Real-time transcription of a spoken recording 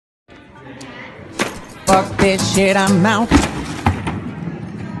fuck this shit, I'm out.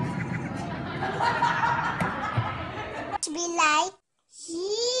 To be like,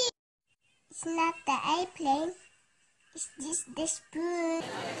 it's not the airplane, it's just the spoon.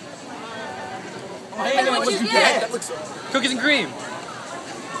 Oh, hey, what you get? That looks cookies and cream.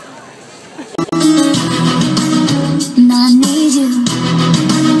 I need you,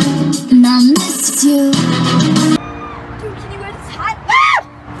 and I miss you. Dude, can you wear this hat? Ah!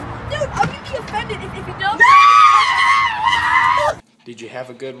 Dude, I'm gonna be offended if you don't. Did you have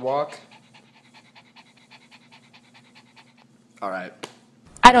a good walk? Alright.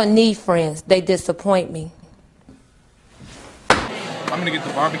 I don't need friends. They disappoint me. I'm gonna get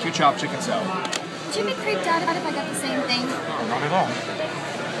the barbecue chopped chicken salad. Would you be creeped out if I got the same thing? No, not at all.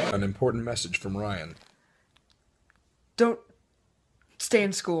 An important message from Ryan. Don't stay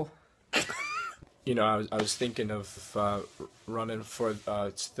in school. You know, I was thinking of running for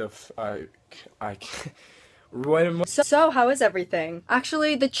stuff. So how is everything?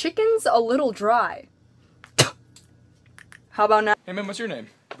 Actually, the chicken's a little dry. How about now? Hey man, what's your name?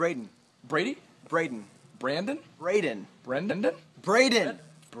 Braden. Brady? Braden. Brandon? Braden. Brendan? Braden.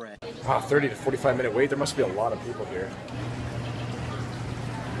 Brad. Wow, 30 to 45 minute wait. There must be a lot of people here.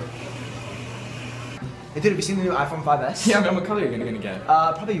 Hey dude, have you seen the new iPhone 5S? Yeah, man, what color are you gonna get?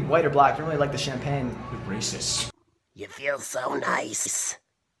 Probably white or black. I don't really like the champagne. You're racist. You feel so nice.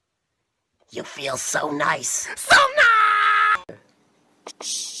 You feel so nice. So nice!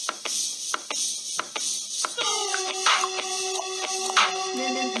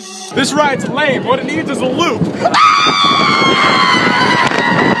 This ride's lame. What it needs is a loop.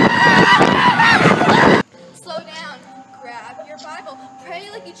 Slow down. Grab your Bible. Pray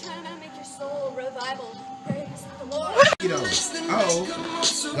like you're trying to make your soul revival. Praise the Lord. Oh,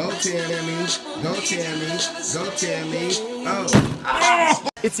 go Tammy, go Tammy, go Tammy, oh.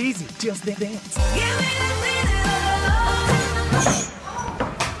 It's easy. Just dance.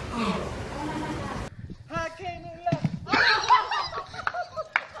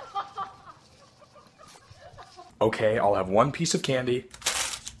 Okay, I'll have one piece of candy.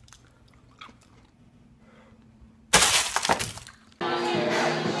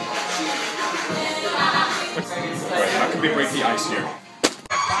 Alright, how can we break the ice here?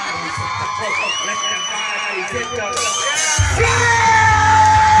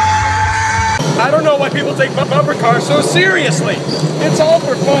 I don't know why people take bumper cars so seriously. It's all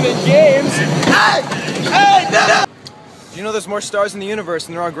for fun and games. Hey! Hey! No! Do you know there's more stars in the universe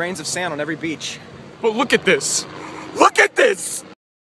than there are grains of sand on every beach? But look at this. Look at this!